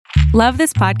Love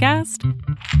this podcast?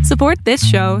 Support this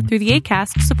show through the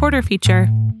Acast supporter feature.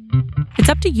 It's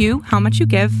up to you how much you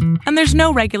give, and there's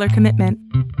no regular commitment.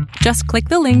 Just click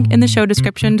the link in the show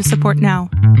description to support now.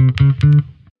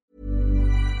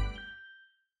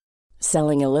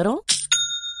 Selling a little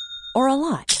or a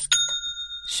lot?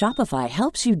 Shopify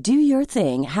helps you do your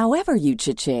thing however you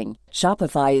cha-ching.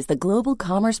 Shopify is the global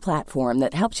commerce platform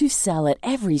that helps you sell at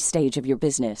every stage of your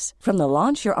business. From the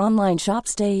launch your online shop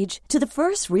stage to the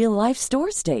first real-life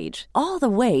store stage, all the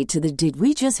way to the did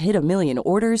we just hit a million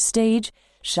orders stage.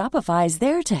 Shopify is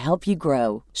there to help you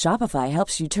grow. Shopify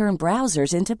helps you turn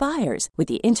browsers into buyers with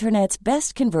the internet's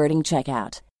best converting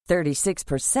checkout.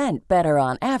 36% better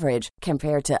on average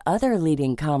compared to other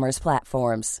leading commerce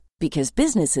platforms. Because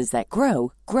businesses that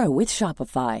grow, grow with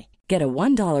Shopify. Get a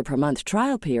 $1 per month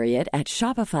trial period at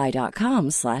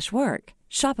shopify.com/work.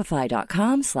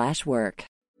 Shopify.com/work.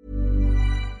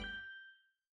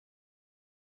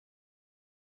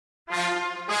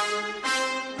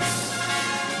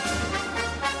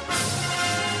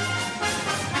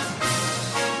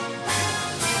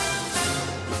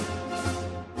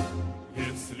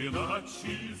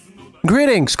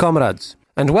 Greetings, comrades,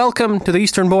 and welcome to the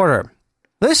Eastern Border.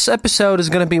 This episode is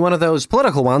going to be one of those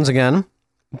political ones again,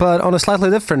 but on a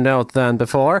slightly different note than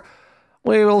before.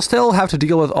 We will still have to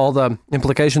deal with all the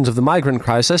implications of the migrant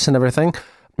crisis and everything,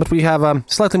 but we have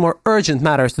slightly more urgent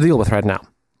matters to deal with right now.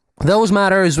 Those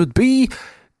matters would be,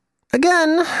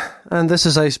 again, and this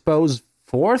is, I suppose,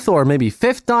 fourth or maybe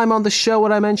fifth time on the show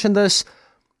when I mentioned this,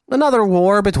 another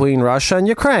war between Russia and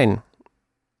Ukraine.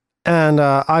 And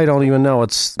I don't even know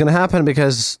what's going to happen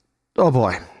because, oh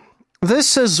boy.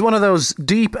 This is one of those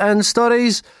deep-end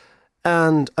studies,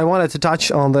 and I wanted to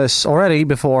touch on this already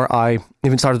before I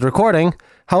even started recording.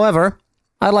 However,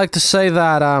 I'd like to say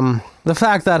that the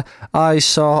fact that I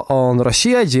saw on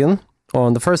Russia-1,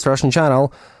 on the first Russian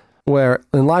channel, where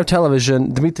in live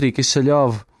television, Dmitry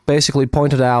Kiselyov basically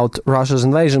pointed out Russia's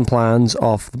invasion plans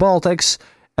of the Baltics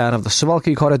and of the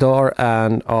Suwalki corridor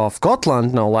and of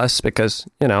Gotland, no less, because,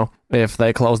 you know, if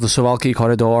they close the Suwalki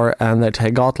corridor and they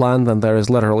take Gotland, then there is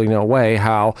literally no way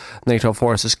how NATO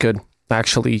forces could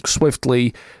actually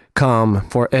swiftly come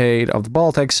for aid of the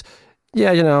Baltics.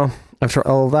 Yeah, you know, after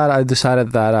all that, I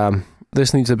decided that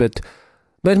this needs a bit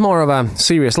more of a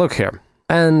serious look here.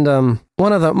 And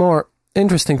one of the more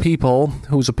interesting people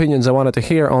whose opinions I wanted to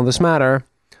hear on this matter,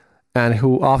 and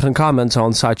who often comments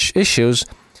on such issues,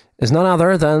 is none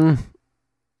other than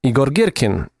Igor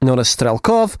Girkin, known as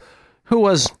Strelkov, who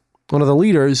was one of the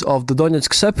leaders of the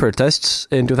Donetsk separatists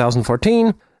in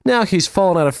 2014. Now he's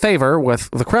fallen out of favor with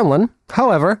the Kremlin.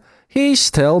 However, he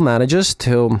still manages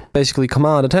to basically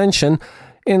command attention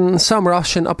in some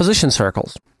Russian opposition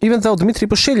circles. Even though Dmitry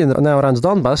Pushilin now runs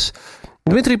Donbas,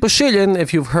 Dmitry Pushilin,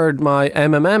 if you've heard my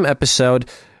MMM episode,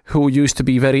 who used to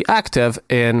be very active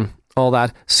in all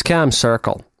that scam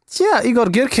circle. Yeah, Igor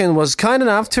Girkin was kind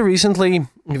enough to recently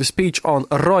give a speech on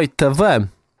Roy TV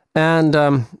and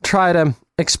try to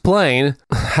explain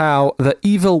how the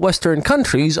evil Western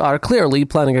countries are clearly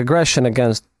planning aggression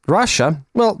against Russia,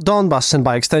 well, Donbass and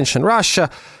by extension Russia,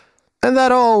 and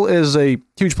that all is a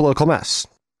huge political mess.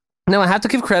 Now, I have to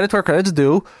give credit where credit's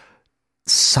due.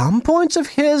 Some points of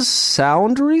his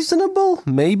sound reasonable,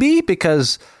 maybe,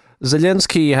 because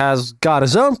Zelensky has got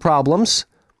his own problems,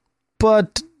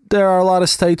 but there are a lot of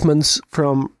statements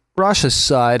from Russia's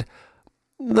side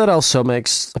that also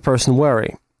makes a person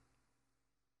worry.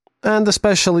 And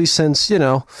especially since, you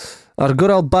know, our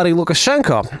good old buddy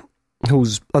Lukashenko,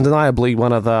 who's undeniably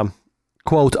one of the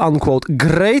quote-unquote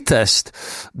greatest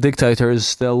dictators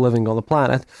still living on the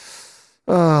planet.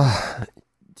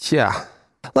 Yeah.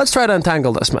 Let's try to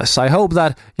untangle this mess. I hope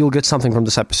that you'll get something from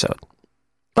this episode.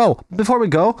 Oh, before we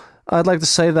go, I'd like to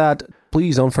say that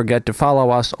please don't forget to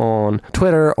follow us on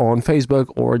Twitter, on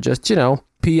Facebook, or just, you know,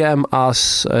 PM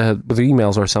us with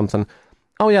emails or something.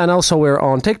 Oh yeah, and also we're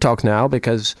on TikTok now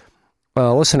because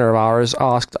a listener of ours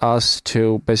asked us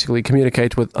to basically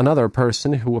communicate with another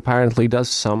person who apparently does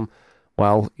some,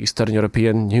 well, Eastern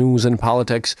European news and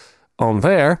politics on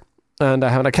there, and I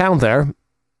have an account there.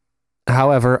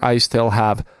 However, I still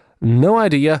have no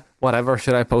idea whatever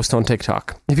should I post on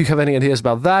TikTok. If you have any ideas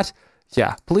about that,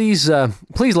 yeah, please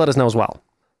let us know as well.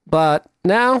 But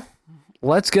now,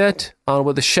 let's get on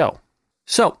with the show.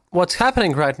 So, what's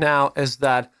happening right now is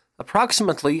that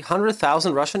approximately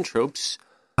 100,000 Russian troops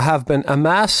have been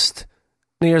amassed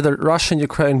near the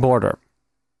Russian-Ukraine border.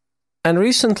 And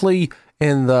recently,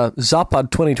 in the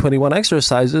Zapad 2021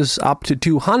 exercises, up to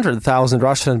 200,000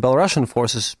 Russian and Belarusian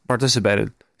forces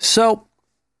participated. So,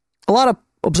 a lot of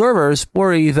observers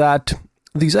worry that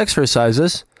these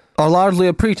exercises are largely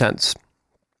a pretense.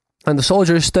 and the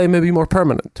soldiers' stay may be more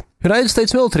permanent. United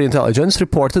States military intelligence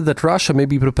reported that Russia may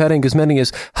be preparing as many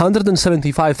as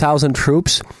 175,000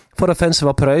 troops for offensive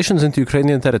operations into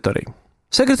Ukrainian territory.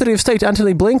 Secretary of State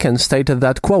Antony Blinken stated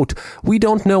that, quote, "We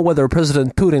don't know whether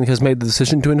President Putin has made the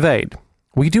decision to invade.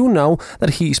 We do know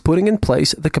that he is putting in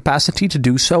place the capacity to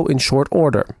do so in short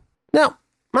order." Now,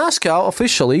 Moscow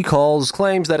officially calls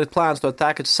claims that it plans to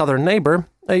attack its southern neighbor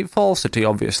a falsity,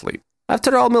 obviously.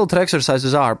 After all, military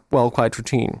exercises are, well, quite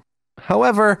routine.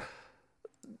 However,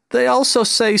 they also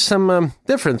say some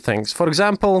different things. For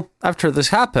example, after this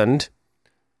happened,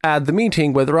 at the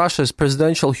meeting with Russia's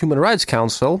Presidential Human Rights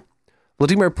Council,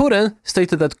 Vladimir Putin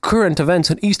stated that current events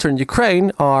in eastern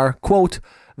Ukraine are, quote,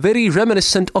 "very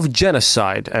reminiscent of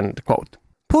genocide," end quote.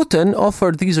 Putin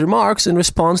offered these remarks in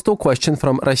response to a question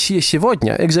from Россия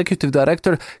Сегодня executive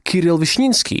director Kirill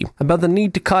Vishninsky about the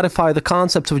need to codify the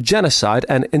concepts of genocide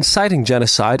and inciting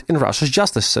genocide in Russia's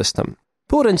justice system.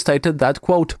 Putin stated that,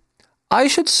 quote, "I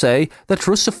should say that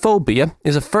Russophobia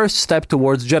is a first step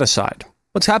towards genocide.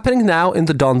 What's happening now in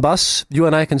the Donbass, you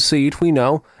and I can see it, we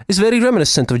know, is very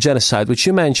reminiscent of genocide, which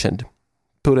you mentioned,"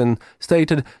 Putin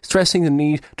stated, stressing the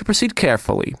need to proceed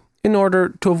carefully in order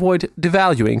to avoid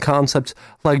devaluing concepts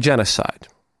like genocide.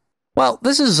 Well,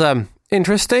 this is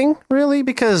interesting, really,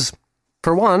 because,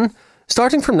 for one,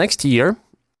 starting from next year,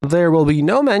 there will be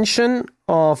no mention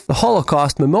of the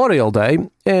Holocaust Memorial Day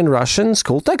in Russian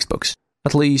school textbooks.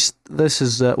 At least this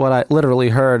is what I literally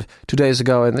heard 2 days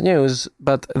ago in the news,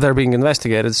 but they're being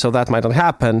investigated, so that might not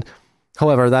happen.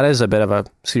 However, that is a bit of a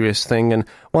serious thing, and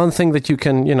one thing that you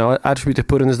can, attribute to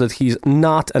Putin is that he's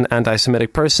not an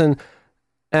anti-Semitic person,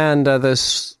 and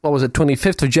this,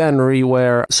 25th of January,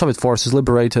 where Soviet forces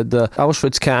liberated the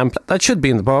Auschwitz camp, that should be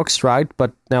in the books, right?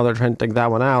 But now they're trying to take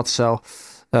that one out, so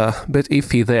a bit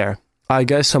iffy there. I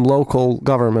guess some local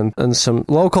government and some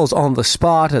locals on the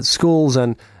spot at schools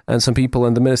and some people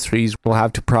in the ministries will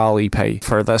have to probably pay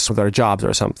for this with their jobs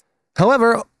or something.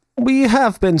 However, we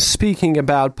have been speaking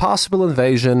about possible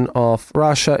invasion of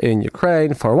Russia in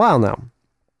Ukraine for a while now.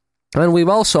 And we've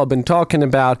also been talking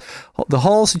about the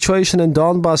whole situation in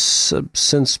Donbass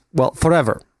since,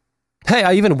 forever. Hey,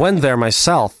 I even went there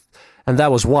myself, and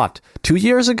that was 2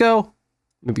 years ago?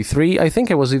 Maybe 3? I think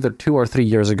it was either 2 or 3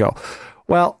 years ago.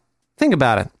 Well, think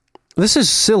about it. This is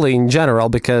silly in general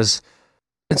because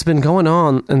it's been going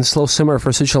on in slow simmer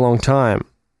for such a long time.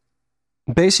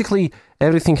 Basically,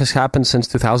 everything has happened since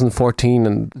 2014,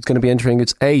 and it's going to be entering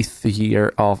its 8th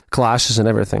year of clashes and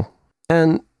everything.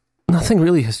 And nothing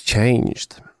really has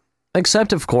changed.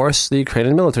 Except, of course, the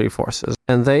Ukrainian military forces.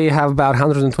 And they have about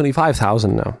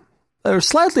 125,000 now. They're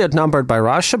slightly outnumbered by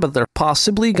Russia, but they're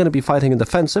possibly going to be fighting a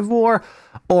defensive war,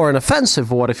 or an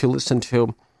offensive war if you listen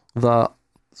to the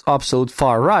absolute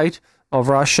far right of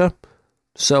Russia.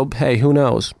 So, hey, who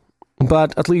knows?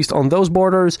 But at least on those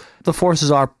borders, the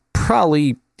forces are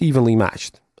probably evenly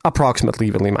matched. Approximately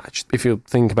evenly matched. If you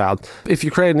think about, if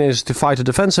Ukraine is to fight a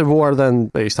defensive war, then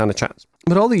they stand a chance.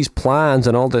 But all these plans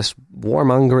and all this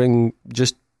warmongering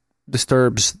just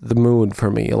disturbs the mood for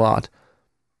me a lot.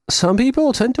 Some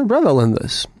people tend to revel in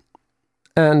this.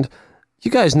 And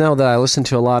you guys know that I listen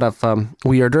to a lot of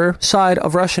weirder side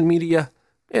of Russian media.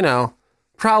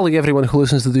 Probably everyone who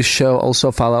listens to this show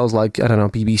also follows,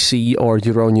 BBC or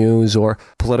Euronews or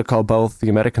Politico, both the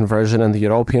American version and the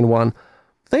European one.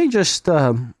 They just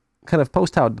kind of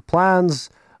post out the plans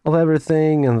of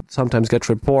everything and sometimes get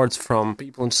reports from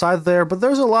people inside there. But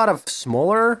there's a lot of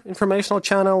smaller informational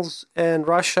channels in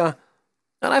Russia,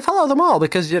 and I follow them all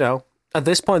because, at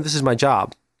this point, this is my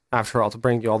job, after all, to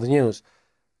bring you all the news.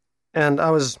 And I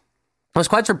was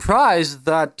quite surprised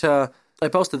that I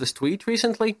posted this tweet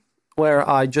recently where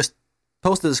I just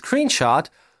posted a screenshot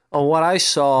of what I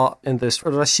saw in this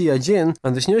Россия 1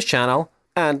 on this news channel,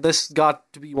 and this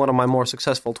got to be one of my more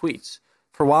successful tweets.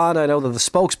 For one, I know that the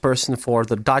spokesperson for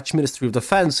the Dutch Ministry of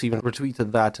Defense even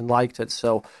retweeted that and liked it,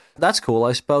 so that's cool,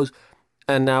 I suppose.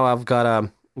 And now I've got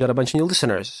a bunch of new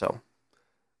listeners, so.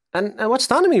 And what's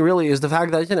stunned me really is the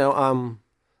fact that,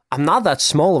 I'm not that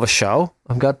small of a show.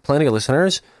 I've got plenty of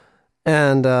listeners,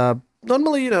 and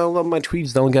normally, my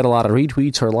tweets don't get a lot of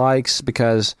retweets or likes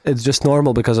because it's just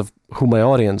normal because of who my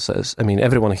audience is. I mean,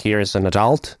 everyone here is an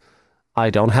adult. I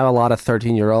don't have a lot of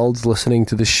 13-year-olds listening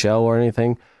to this show or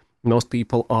anything. Most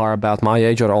people are about my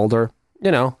age or older.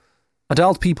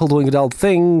 Adult people doing adult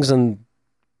things, and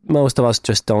most of us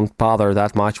just don't bother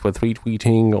that much with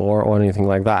retweeting or anything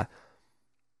like that.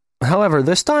 However,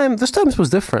 this time was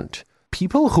different.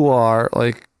 People who are,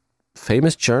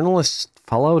 famous journalists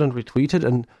followed and retweeted,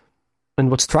 and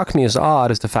what struck me as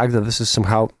odd is the fact that this is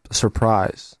somehow a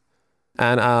surprise.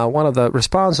 And one of the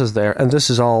responses there, and this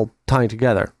is all tying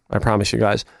together, I promise you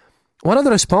guys, one of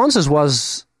the responses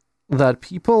was that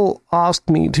people asked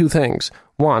me two things.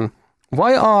 One,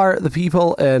 why are the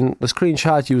people in the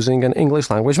screenshot using an English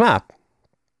language map?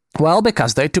 Well,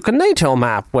 because they took a NATO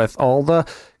map with all the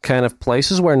kind of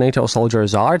places where NATO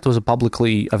soldiers are. It was a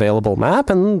publicly available map,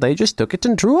 and they just took it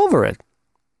and drew over it.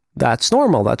 That's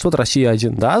normal. That's what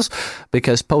Россия does,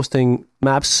 because posting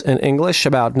maps in English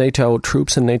about NATO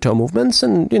troops and NATO movements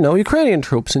and, Ukrainian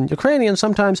troops and Ukrainians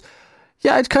sometimes,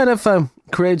 it kind of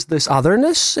creates this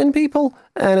otherness in people,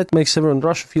 and it makes everyone in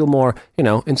Russia feel more,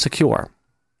 insecure.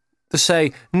 To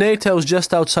say NATO's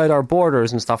just outside our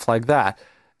borders and stuff like that.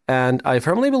 And I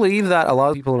firmly believe that a lot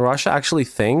of people in Russia actually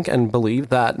think and believe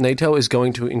that NATO is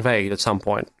going to invade at some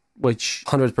point, which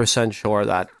 100% sure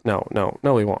that no,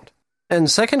 we won't. And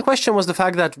second question was the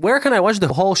fact that where can I watch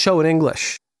the whole show in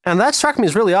English? And that struck me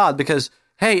as really odd because,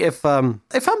 hey, if I'm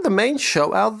the main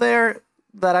show out there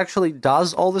that actually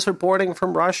does all this reporting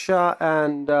from Russia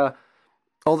and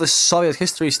all this Soviet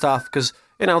history stuff, because,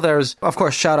 there's, of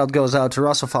course, shout out goes out to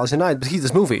Russophiles Unite, but he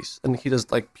does movies and he does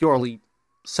purely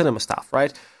cinema stuff,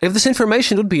 right? If this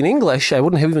information would be in English, I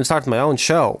wouldn't have even started my own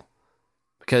show,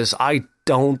 because I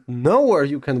don't know where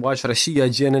you can watch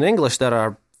Россия in English. There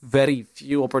are very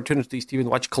few opportunities to even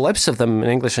watch clips of them in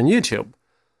English on YouTube.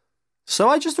 So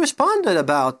I just responded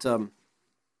about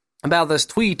this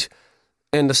tweet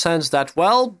in the sense that,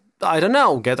 well, I don't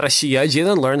know, get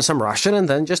Россия and learn some Russian and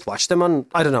then just watch them on,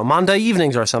 I don't know, Monday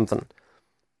evenings or something.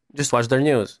 Just watch their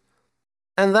news.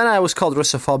 And then I was called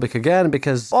Russophobic again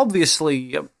because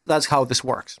obviously that's how this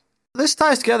works. This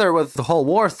ties together with the whole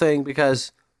war thing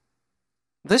because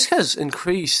this has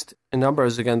increased in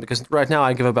numbers again, because right now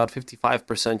I give about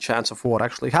 55% chance of war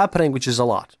actually happening, which is a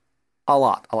lot. A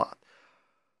lot.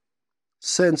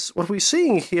 Since what we're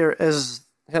seeing here is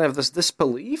kind of this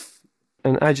disbelief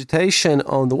and agitation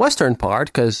on the Western part,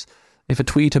 because if a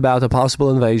tweet about a possible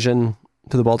invasion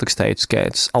to the Baltic states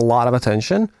gets a lot of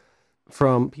attention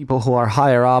from people who are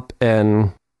higher up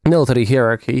in military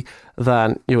hierarchy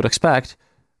than you would expect,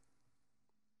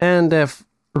 and if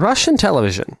Russian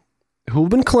television, who've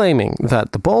been claiming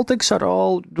that the Baltics are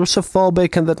all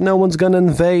Russophobic and that no one's going to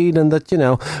invade and that,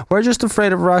 we're just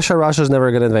afraid of Russia, Russia's never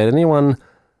going to invade anyone,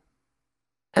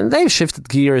 and they've shifted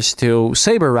gears to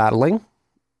saber rattling.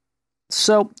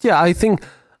 So, I think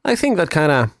that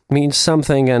kind of means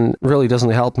something and really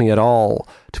doesn't help me at all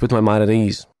to put my mind at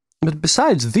ease. But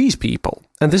besides these people,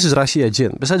 and this is Россия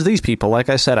Jin, besides these people, like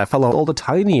I said, I follow all the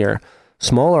tinier,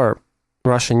 smaller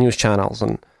Russian news channels,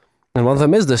 and one of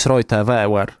them is this Roy TV,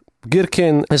 where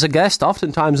Girkin is a guest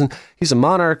oftentimes, and he's a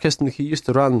monarchist, and he used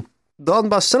to run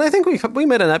Donbass, and I think we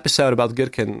made an episode about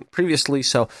Girkin previously,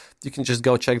 so you can just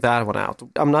go check that one out.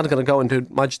 I'm not going to go into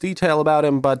much detail about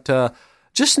him, but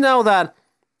just know that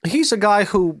he's a guy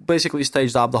who basically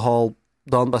staged up the whole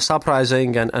Donbass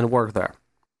uprising and worked there.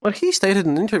 What he stated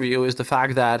in an interview is the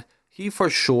fact that he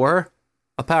for sure,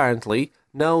 apparently,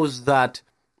 knows that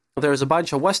there's a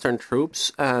bunch of Western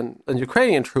troops and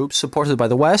Ukrainian troops supported by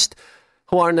the West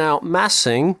who are now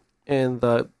massing in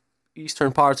the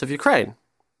eastern parts of Ukraine.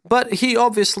 But he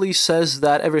obviously says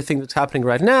that everything that's happening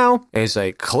right now is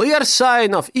a clear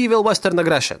sign of evil Western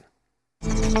aggression.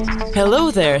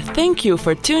 Hello there, thank you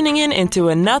for tuning in into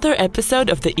another episode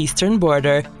of The Eastern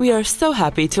Border. We are so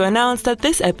happy to announce that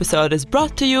this episode is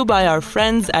brought to you by our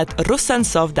friends at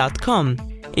Rusansov.com.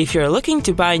 If you're looking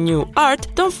to buy new art,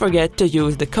 don't forget to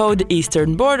use the code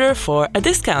Eastern Border for a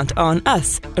discount on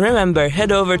us. Remember,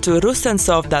 head over to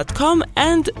Rusansov.com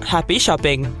and happy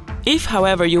shopping! If,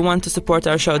 however, you want to support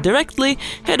our show directly,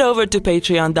 head over to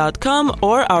patreon.com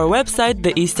or our website,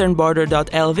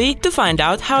 theeasternborder.lv, to find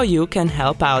out how you can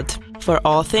help out. For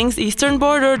all things Eastern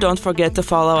Border, don't forget to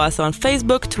follow us on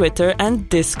Facebook, Twitter, and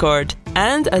Discord.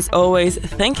 And as always,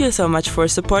 thank you so much for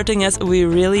supporting us. We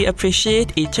really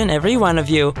appreciate each and every one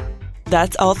of you.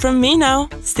 That's all from me now.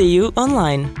 See you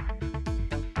online.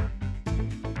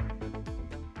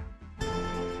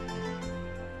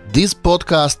 This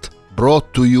podcast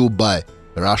brought to you by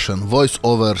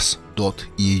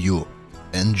RussianVoiceovers.eu.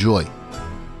 Enjoy.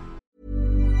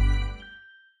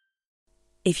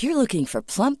 If you're looking for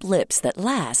plump lips that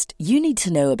last, you need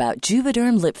to know about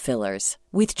Juvederm lip fillers.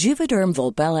 With Juvederm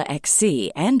Volbella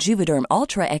XC and Juvederm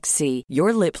Ultra XC,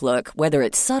 your lip look, whether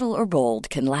it's subtle or bold,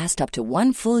 can last up to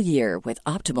 1 full year with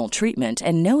optimal treatment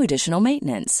and no additional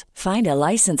maintenance. Find a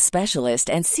licensed specialist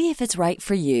and see if it's right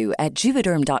for you at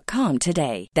Juvederm.com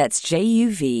today. That's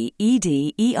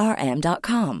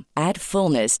JUVEDERM.com. Add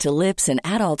fullness to lips in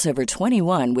adults over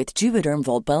 21 with Juvederm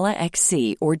Volbella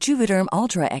XC or Juvederm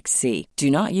Ultra XC. Do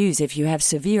not use if you have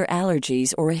severe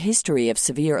allergies or a history of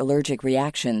severe allergic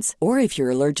reactions, or if you're you're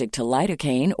allergic to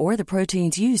lidocaine or the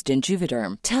proteins used in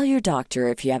Juvederm. Tell your doctor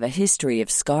if you have a history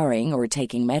of scarring or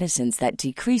taking medicines that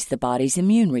decrease the body's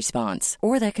immune response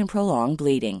or that can prolong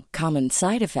bleeding. Common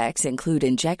side effects include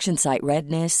injection site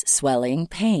redness, swelling,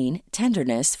 pain,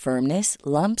 tenderness, firmness,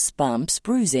 lumps, bumps,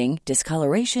 bruising,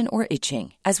 discoloration, or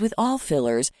itching. As with all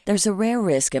fillers, there's a rare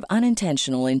risk of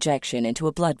unintentional injection into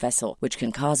a blood vessel, which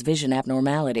can cause vision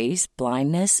abnormalities,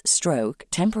 blindness, stroke,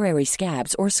 temporary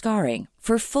scabs, or scarring.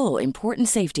 For full, important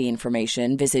safety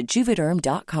information, visit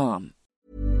Juvederm.com.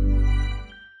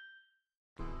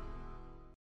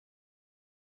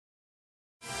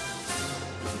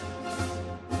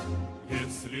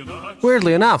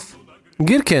 Weirdly enough,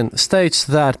 Girkin states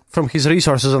that, from his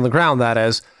resources on the ground that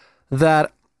is,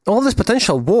 that all this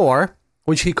potential war,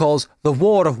 which he calls the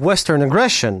war of Western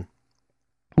aggression,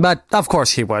 but of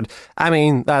course he would. I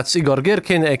mean, that's Igor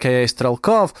Girkin, aka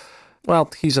Strelkov. Well,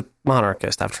 he's a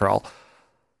monarchist after all.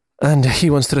 And he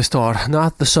wants to restore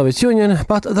not the Soviet Union,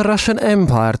 but the Russian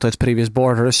Empire to its previous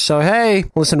borders. So hey,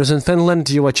 listeners in Finland,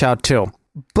 you watch out too.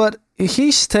 But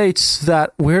he states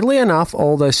that, weirdly enough,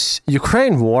 all this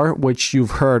Ukraine war, which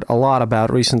you've heard a lot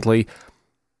about recently,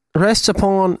 rests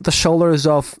upon the shoulders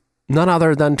of none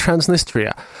other than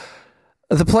Transnistria,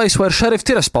 the place where Sheriff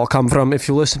Tiraspol come from, if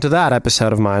you listen to that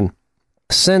episode of mine.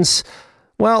 Since,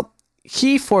 well,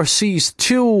 he foresees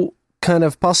two kind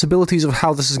of possibilities of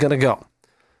how this is going to go.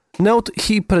 Note,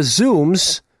 he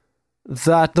presumes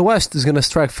that the West is going to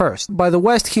strike first. By the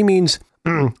West, he means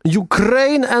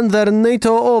Ukraine and their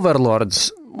NATO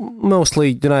overlords,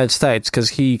 mostly United States,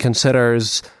 because he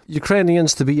considers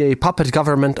Ukrainians to be a puppet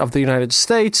government of the United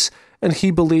States, and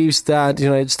he believes that the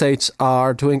United States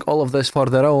are doing all of this for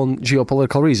their own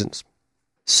geopolitical reasons.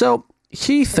 So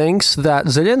he thinks that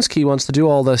Zelensky wants to do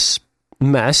all this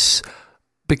mess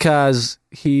because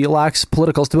he lacks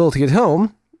political stability at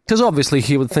home, because obviously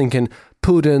he would think in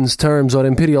Putin's terms or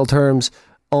imperial terms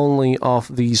only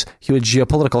of these huge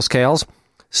geopolitical scales.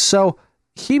 So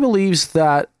he believes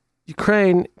that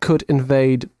Ukraine could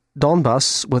invade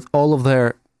Donbass with all of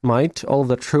their might, all of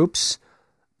their troops,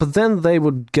 but then they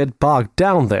would get bogged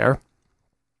down there,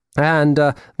 and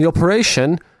the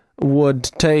operation would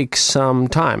take some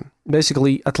time,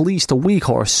 basically at least a week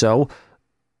or so,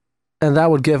 and that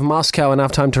would give Moscow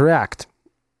enough time to react.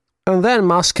 And then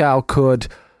Moscow could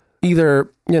either,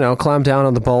 clamp down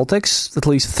on the Baltics, at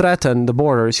least threaten the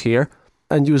borders here,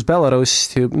 and use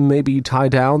Belarus to maybe tie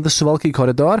down the Suwalki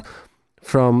corridor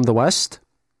from the west,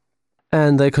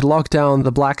 and they could lock down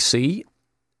the Black Sea,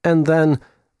 and then,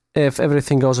 if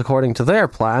everything goes according to their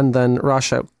plan, then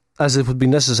Russia, as it would be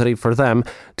necessary for them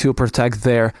to protect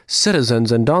their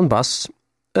citizens in Donbass.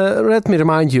 Let me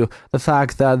remind you the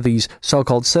fact that these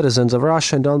so-called citizens of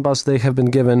Russia and Donbass, they have been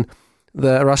given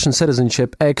the Russian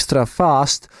citizenship extra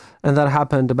fast, and that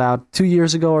happened about 2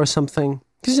 years ago or something.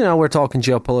 Because, we're talking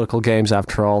geopolitical games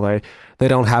after all. They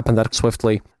don't happen that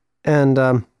swiftly. And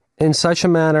in such a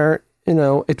manner,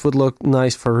 it would look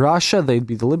nice for Russia. They'd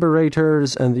be the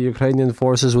liberators, and the Ukrainian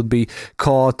forces would be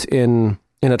caught in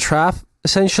a trap,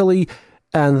 essentially.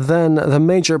 And then the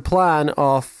major plan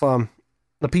of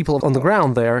the people on the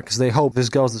ground there, because they hope this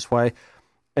goes this way,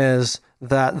 is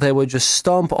that they would just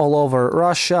stomp all over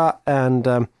Russia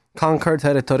and conquer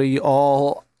territory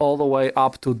all the way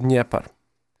up to Dnieper.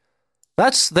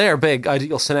 That's their big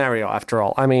ideal scenario, after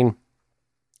all. I mean,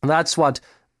 that's what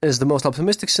is the most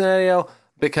optimistic scenario,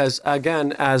 because,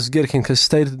 again, as Girkin has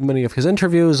stated in many of his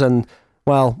interviews, and,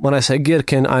 well, when I say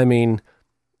Girkin, I mean,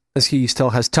 as he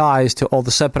still has ties to all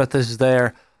the separatists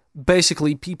there,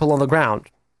 basically people on the ground.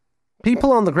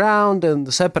 People on the ground in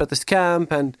the separatist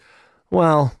camp, and,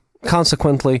 well,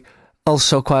 consequently,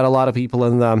 also quite a lot of people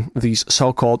in these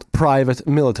so-called private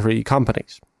military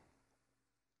companies.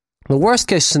 The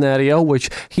worst-case scenario, which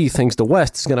he thinks the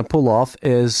West is going to pull off,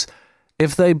 is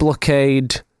if they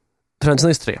blockade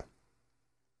Transnistria.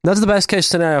 That's the best-case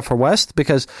scenario for West,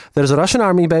 because there's a Russian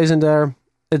army base in there.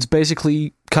 It's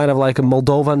basically kind of like a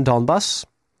Moldovan Donbass.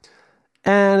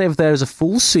 And if there's a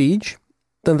full siege,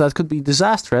 then that could be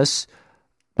disastrous,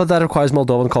 but that requires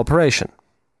Moldovan cooperation.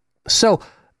 So,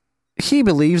 he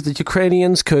believes that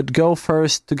Ukrainians could go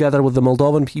first together with the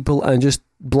Moldovan people and just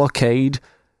blockade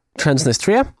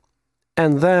Transnistria,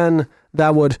 and then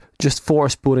that would just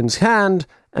force Putin's hand,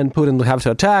 and Putin would have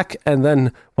to attack, and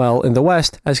then, well, in the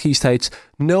West, as he states,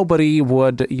 nobody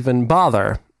would even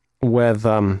bother with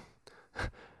the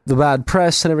bad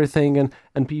press and everything,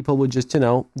 and people would just,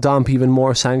 dump even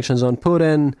more sanctions on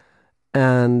Putin,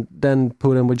 and then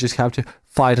Putin would just have to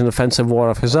fight an offensive war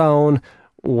of his own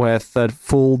with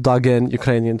full dug-in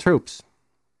Ukrainian troops.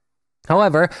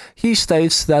 However, he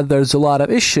states that there's a lot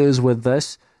of issues with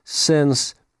this,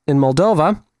 since in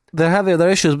Moldova, they have the other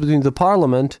issues between the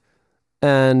parliament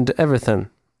and everything.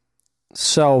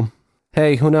 So,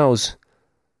 hey, who knows?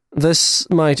 This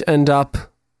might end up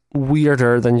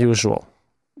weirder than usual.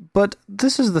 But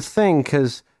this is the thing,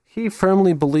 because he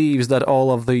firmly believes that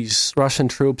all of these Russian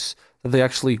troops, that they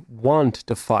actually want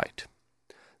to fight.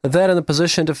 That they're in a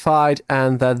position to fight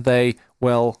and that they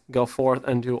will go forth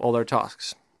and do all their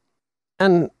tasks.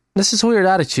 And this is a weird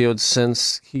attitude,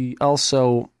 since he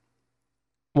also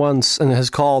wants and has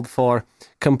called for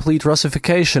complete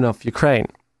Russification of Ukraine.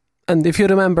 And if you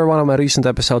remember, one of my recent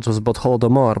episodes was about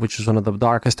Holodomor, which was one of the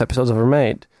darkest episodes ever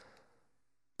made.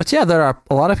 But yeah, there are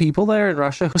a lot of people there in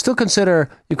Russia who still consider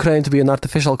Ukraine to be an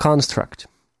artificial construct.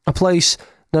 A place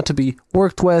not to be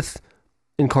worked with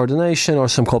in coordination or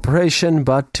some cooperation,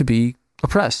 but to be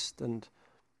oppressed. And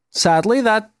sadly,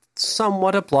 that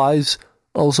somewhat applies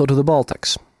also to the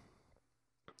Baltics.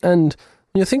 And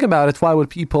when you think about it, why would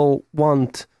people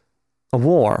want a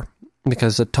war?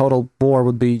 Because a total war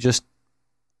would be just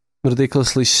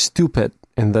ridiculously stupid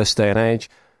in this day and age.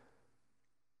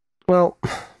 Well,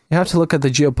 you have to look at the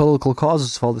geopolitical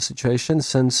causes of all the situation,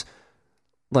 since,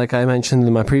 like I mentioned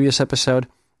in my previous episode,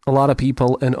 a lot of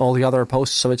people in all the other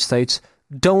post-Soviet states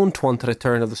don't want to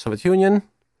return to the Soviet Union.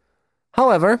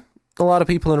 However, a lot of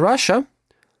people in Russia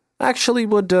actually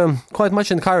would quite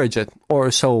much encourage it,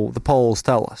 or so the polls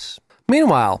tell us.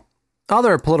 Meanwhile,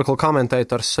 other political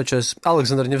commentators such as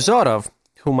Alexander Nevzorov,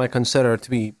 whom I consider to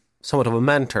be somewhat of a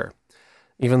mentor,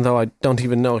 even though I don't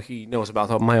even know he knows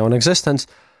about my own existence,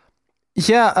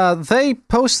 they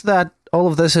post that all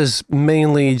of this is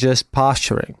mainly just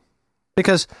posturing.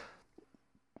 Because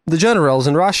the generals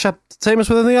in Russia, same as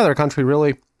with any other country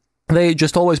really, they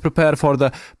just always prepare for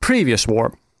the previous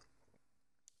war.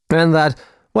 And that,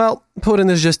 well, Putin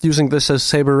is just using this as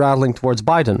saber-rattling towards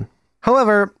Biden.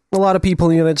 However, a lot of people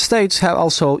in the United States have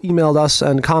also emailed us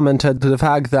and commented to the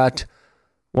fact that,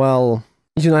 well,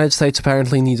 the United States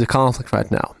apparently needs a conflict right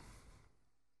now.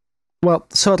 Well,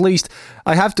 so at least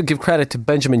I have to give credit to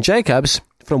Benjamin Jacobs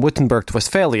from Wittenberg to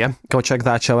Westphalia. Go check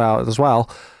that show out as well.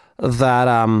 That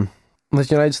the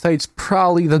United States,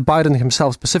 probably that Biden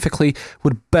himself specifically,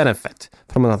 would benefit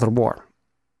from another war.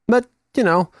 But,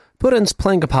 Putin's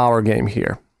playing a power game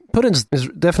here. Putin is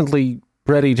definitely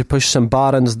ready to push some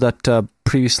buttons that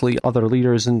previously other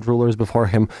leaders and rulers before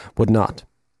him would not.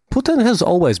 Putin has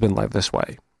always been like this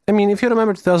way. I mean, if you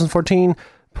remember 2014,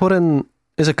 Putin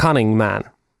is a cunning man.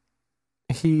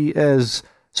 He is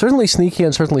certainly sneaky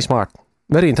and certainly smart.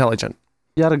 Very intelligent.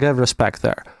 You gotta give respect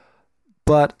there.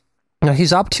 But what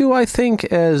he's up to, I think,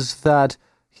 is that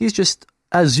he's just,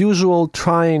 as usual,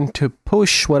 trying to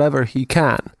push whatever he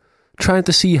can. Trying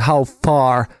to see how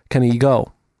far can he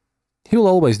go. He will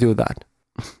always do that.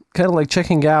 Kind of like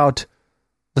checking out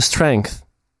the strength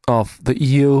of the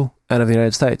EU and of the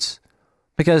United States.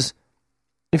 Because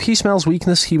if he smells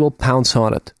weakness, he will pounce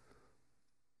on it.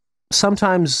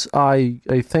 Sometimes I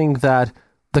think that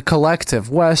the collective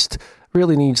West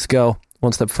really needs to go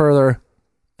one step further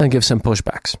and give some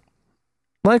pushbacks.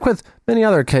 Like with many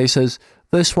other cases,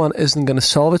 this one isn't going to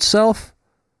solve itself.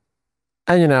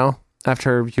 And,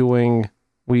 after viewing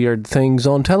weird things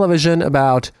on television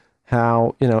about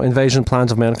how, invasion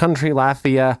plans of my own country,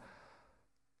 Latvia,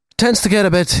 tends to get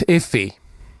a bit iffy.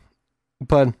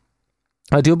 But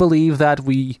I do believe that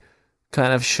we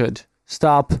kind of should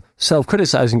stop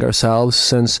self-criticizing ourselves,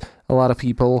 since a lot of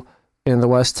people in the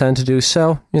West tend to do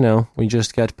so. We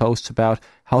just get posts about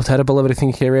how terrible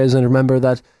everything here is, and remember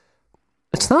that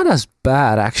it's not as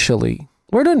bad, actually.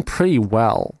 We're doing pretty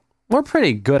well. We're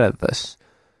pretty good at this.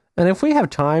 And if we have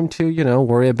time to,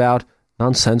 worry about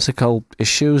nonsensical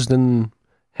issues, then,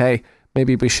 hey,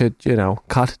 maybe we should,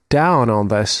 cut down on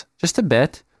this just a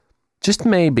bit. Just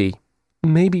maybe.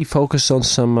 Maybe focus on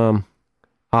some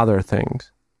other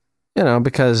things.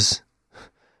 Because,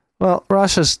 well,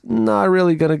 Russia's not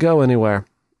really going to go anywhere.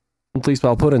 At least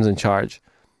while Putin's in charge.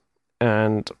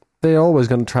 And they're always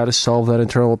going to try to solve their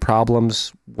internal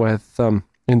problems with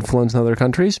influence in other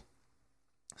countries.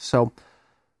 So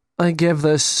I give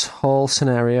this whole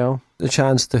scenario a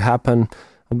chance to happen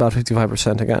about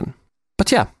 55% again.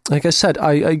 But yeah, like I said,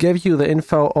 I gave you the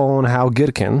info on how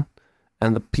Girkin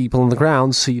and the people on the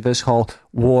ground see this whole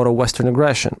war of Western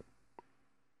aggression.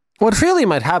 What really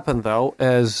might happen, though,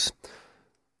 is,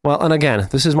 well, and again,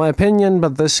 this is my opinion,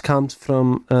 but this comes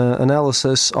from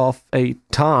analysis of a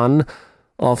ton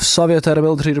of Soviet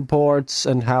military reports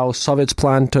and how Soviets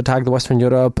planned to attack the Western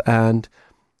Europe and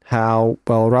how,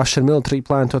 well, Russian military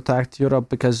planned to attack Europe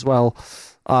because, well,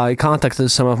 I contacted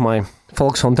some of my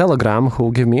folks on Telegram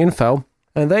who give me info,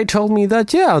 and they told me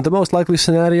that, yeah, the most likely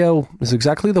scenario is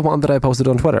exactly the one that I posted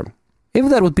on Twitter. If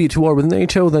that would be to war with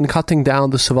NATO, then cutting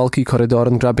down the Suwalki corridor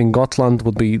and grabbing Gotland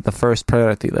would be the first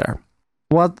priority there.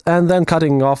 And then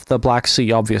cutting off the Black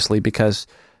Sea, obviously, because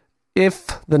if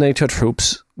the NATO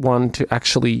troops want to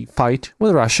actually fight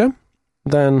with Russia,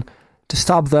 then to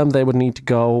stop them, they would need to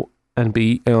go and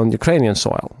be on Ukrainian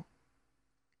soil.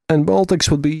 And Baltics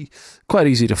would be quite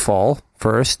easy to fall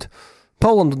first.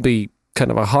 Poland would be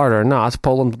kind of a harder knot.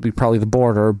 Poland would be probably the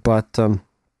border, but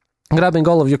grabbing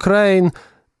all of Ukraine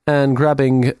and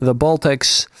grabbing the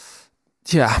Baltics,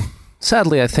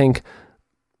 sadly I think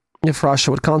if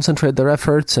Russia would concentrate their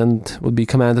efforts and would be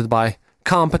commanded by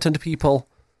competent people,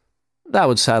 that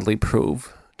would sadly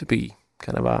prove to be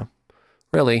kind of a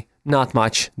really not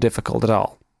much difficult at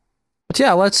all. But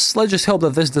let's just hope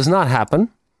that this does not happen,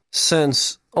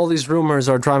 since all these rumors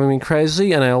are driving me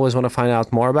crazy and I always want to find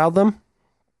out more about them.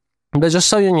 But just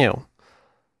so you knew,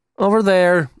 over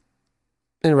there,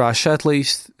 in Russia at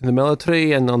least, in the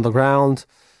military and on the ground,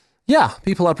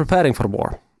 people are preparing for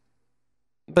war.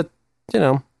 But,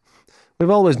 we've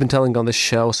always been telling on this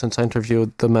show, since I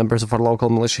interviewed the members of our local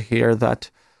militia here, that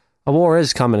a war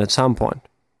is coming at some point.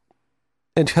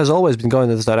 It has always been going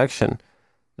in this direction.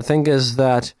 The thing is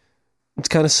that it's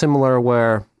kind of similar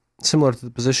to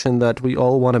the position that we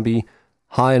all want to be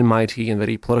high and mighty and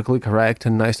very politically correct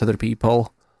and nice to other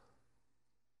people.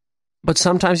 But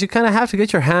sometimes you kind of have to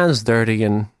get your hands dirty,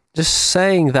 and just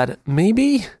saying that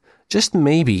maybe, just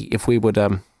maybe, if we would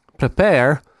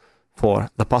prepare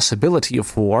for the possibility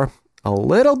of war a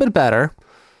little bit better,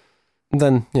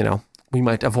 then, we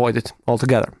might avoid it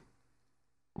altogether.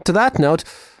 To that note,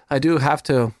 I do have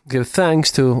to give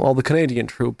thanks to all the Canadian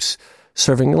troops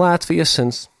serving in Latvia,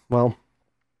 since, our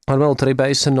military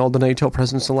base and all the NATO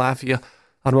presence in Latvia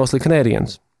are mostly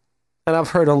Canadians. And I've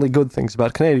heard only good things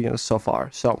about Canadians so far,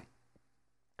 so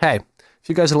hey, if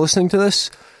you guys are listening to this,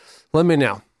 let me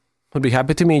know. I'd be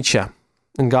happy to meet you.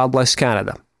 And God bless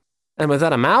Canada. And with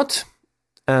that, I'm out.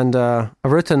 And I've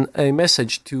written a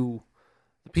message to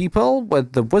the people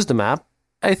with the Wisdom app.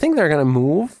 I think they're going to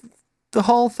move the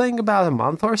whole thing about a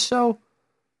month or so,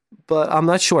 but I'm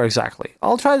not sure exactly.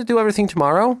 I'll try to do everything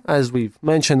tomorrow, as we've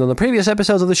mentioned on the previous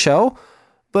episodes of the show,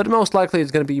 but most likely it's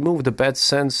going to be moved a bit,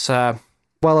 since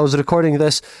while I was recording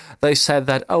this, they said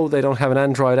that, they don't have an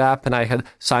Android app, and I had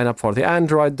signed up for the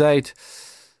Android date.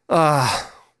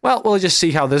 We'll just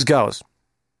see how this goes.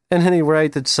 At any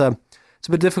rate, it's a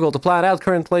bit difficult to plan out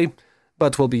currently,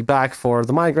 but we'll be back for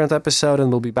the migrant episode, and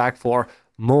we'll be back for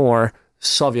more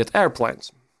Soviet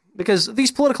airplanes. Because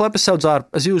these political episodes are,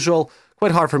 as usual,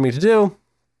 quite hard for me to do,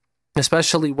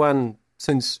 especially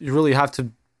since you really have to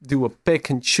do a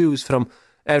pick and choose from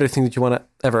everything that you want to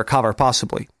ever cover,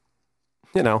 possibly.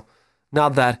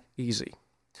 Not that easy.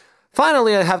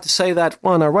 Finally, I have to say that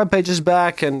our webpage is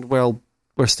back, and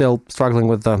we're still struggling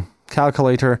with the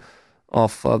calculator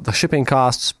of the shipping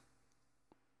costs.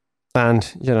 And,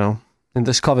 in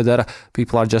this COVID era,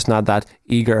 people are just not that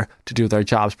eager to do their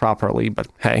jobs properly. But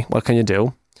hey, what can you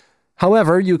do?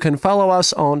 However, you can follow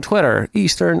us on Twitter,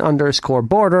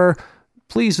 Eastern_border.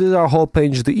 Please visit our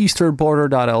homepage,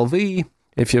 theeasternborder.lv.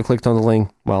 If you clicked on the link,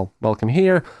 welcome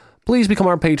here. Please become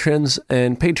our patrons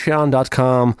in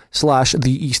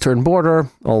patreon.com/theeasternborder,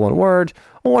 all one word.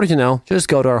 Or, just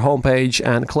go to our homepage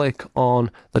and click on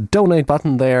the donate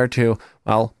button there to,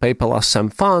 PayPal us some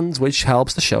funds, which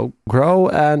helps the show grow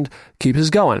and keep us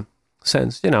going.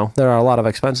 Since, there are a lot of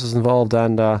expenses involved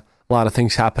and a lot of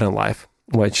things happen in life,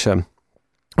 which are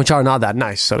not that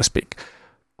nice, so to speak.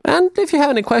 And if you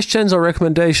have any questions or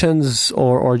recommendations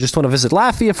or just want to visit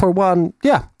Latvia for one,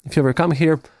 if you ever come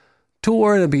here,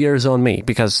 tour and a beer's on me,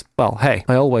 because, I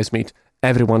always meet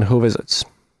everyone who visits.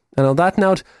 And on that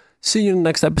note, see you in the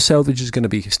next episode, which is going to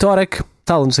be historic.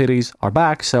 Tallinn series are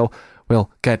back, so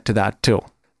we'll get to that too.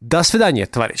 До свидания,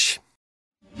 товарищ!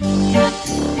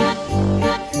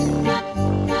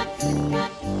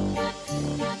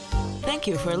 Thank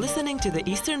you for listening to the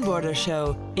Eastern Border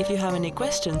Show. If you have any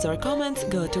questions or comments,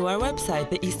 go to our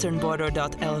website,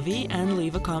 theeasternborder.lv, and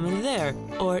leave a comment there.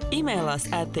 Or email us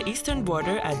at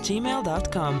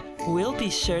theeasternborder@gmail.com. We'll be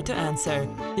sure to answer.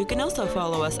 You can also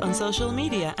follow us on social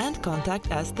media and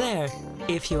contact us there.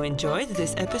 If you enjoyed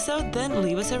this episode, then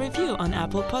leave us a review on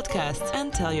Apple Podcasts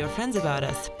and tell your friends about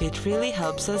us. It really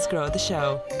helps us grow the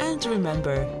show. And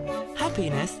remember,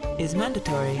 happiness is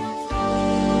mandatory.